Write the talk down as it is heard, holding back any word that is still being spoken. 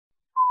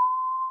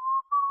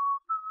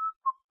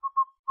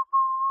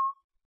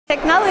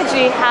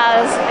Technology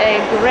has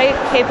a great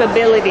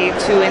capability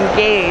to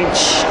engage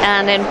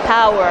and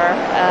empower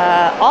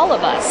all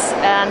of us,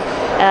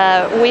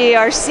 and we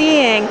are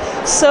seeing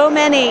so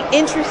many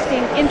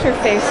interesting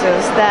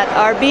interfaces that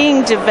are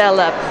being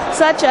developed,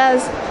 such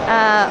as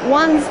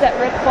ones that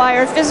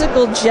require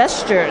physical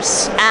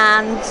gestures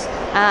and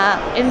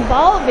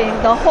involving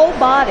the whole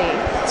body.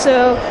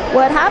 So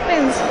what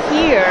happens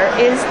here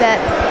is that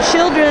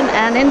children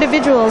and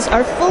individuals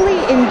are fully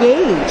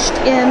engaged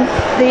in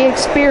the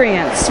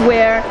experience,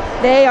 where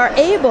they are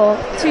able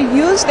to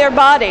use their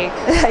body,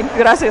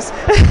 gracias,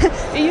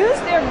 use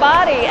their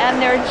body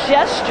and their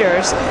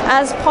gestures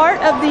as part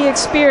of the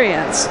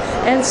experience.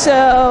 And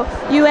so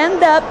you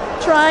end up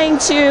trying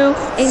to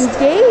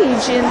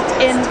engage in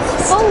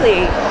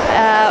fully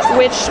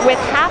with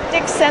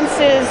haptic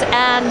senses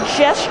and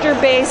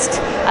gesture-based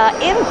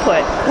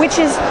input,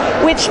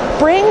 which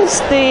brings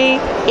the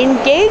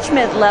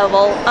engagement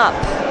level up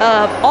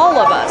of all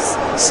of us.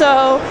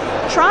 So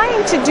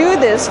trying to do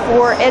this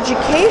for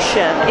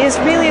education is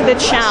really the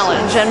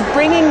challenge, and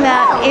bringing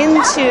that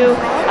into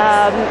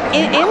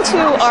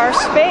our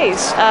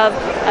space of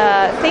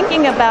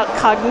thinking about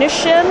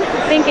cognition,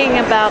 thinking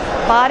about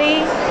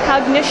body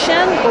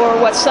cognition, or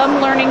what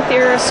some learning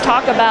theorists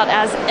talk about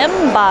as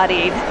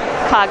embodied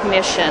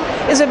cognition,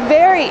 is a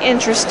very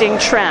interesting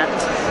trend.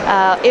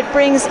 It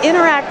brings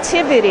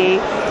interactivity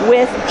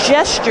with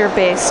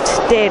gesture-based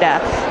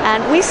data,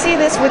 and we see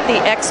this with the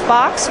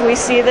Xbox. We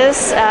see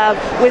this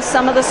with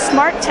some of the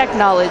smart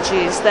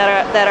technologies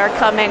that are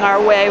coming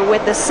our way,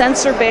 with the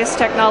sensor-based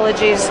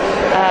technologies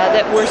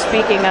that we're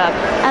speaking of.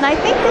 And I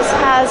think this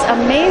has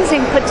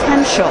amazing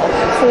potential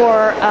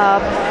for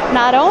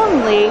not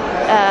only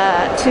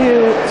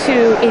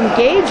to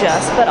engage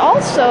us, but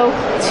also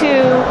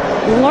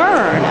to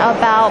learn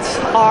about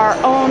our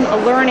own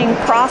learning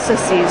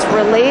processes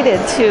related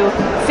to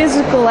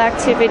physical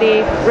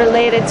activity,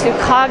 related to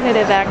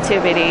cognitive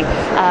activity,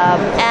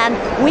 and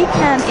we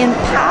can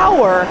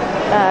empower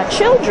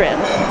children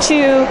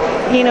to,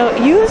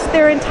 use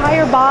their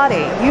entire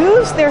body,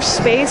 use their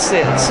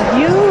spaces,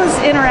 use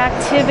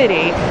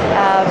interactivity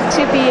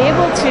to be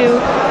able to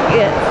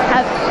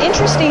have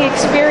interesting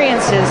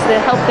experiences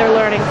that help their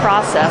learning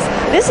process.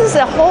 This is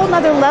a whole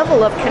nother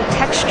level of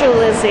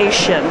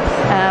contextualization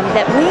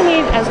that we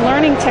need, as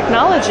learning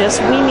technologists,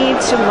 we need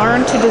to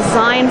learn to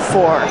design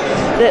for.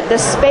 The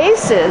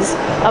spaces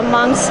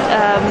amongst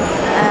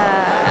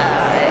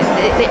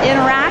the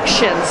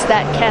interactions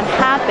that can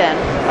happen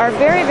are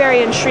very,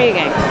 very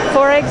intriguing.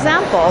 For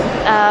example,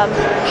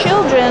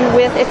 children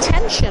with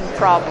attention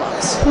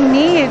problems who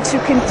need to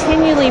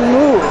continually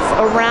move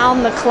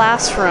around the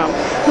classroom,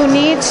 who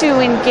need to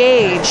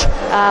engage,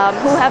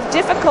 who have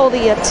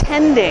difficulty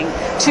attending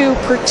to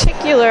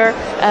particular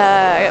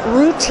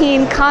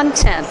routine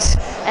content,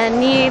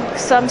 and need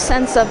some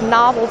sense of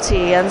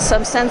novelty and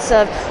some sense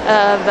of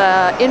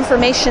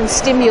information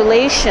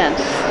stimulation.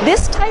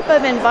 This type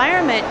of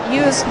environment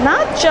used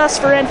not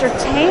just for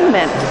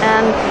entertainment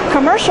and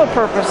commercial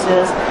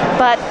purposes,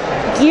 but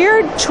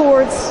geared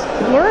towards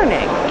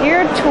learning,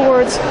 geared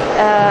towards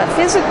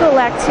physical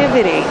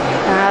activity,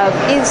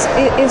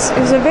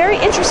 is a very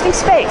interesting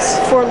space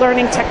for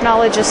learning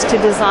technologists to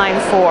design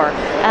for.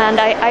 And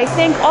I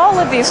think all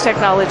of these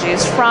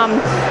technologies, from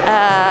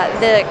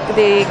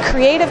the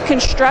creative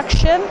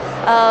construction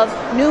of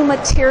new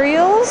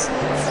materials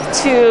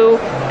to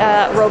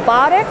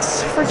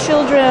robotics for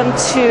children,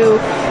 to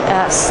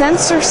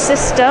sensor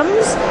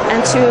systems,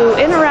 and to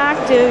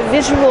interactive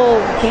visual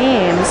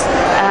games,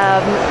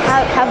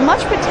 have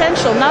much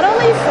potential, not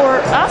only for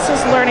us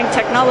as learning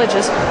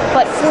technologists,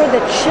 but for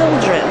the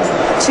children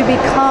to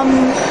become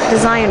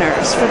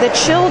designers, for the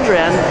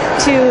children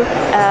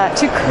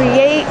to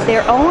create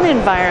their own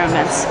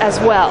environments as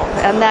well,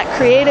 and that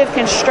creative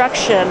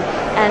construction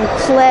and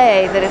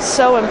play that is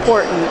so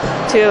important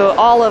to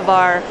all of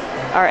our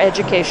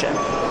education.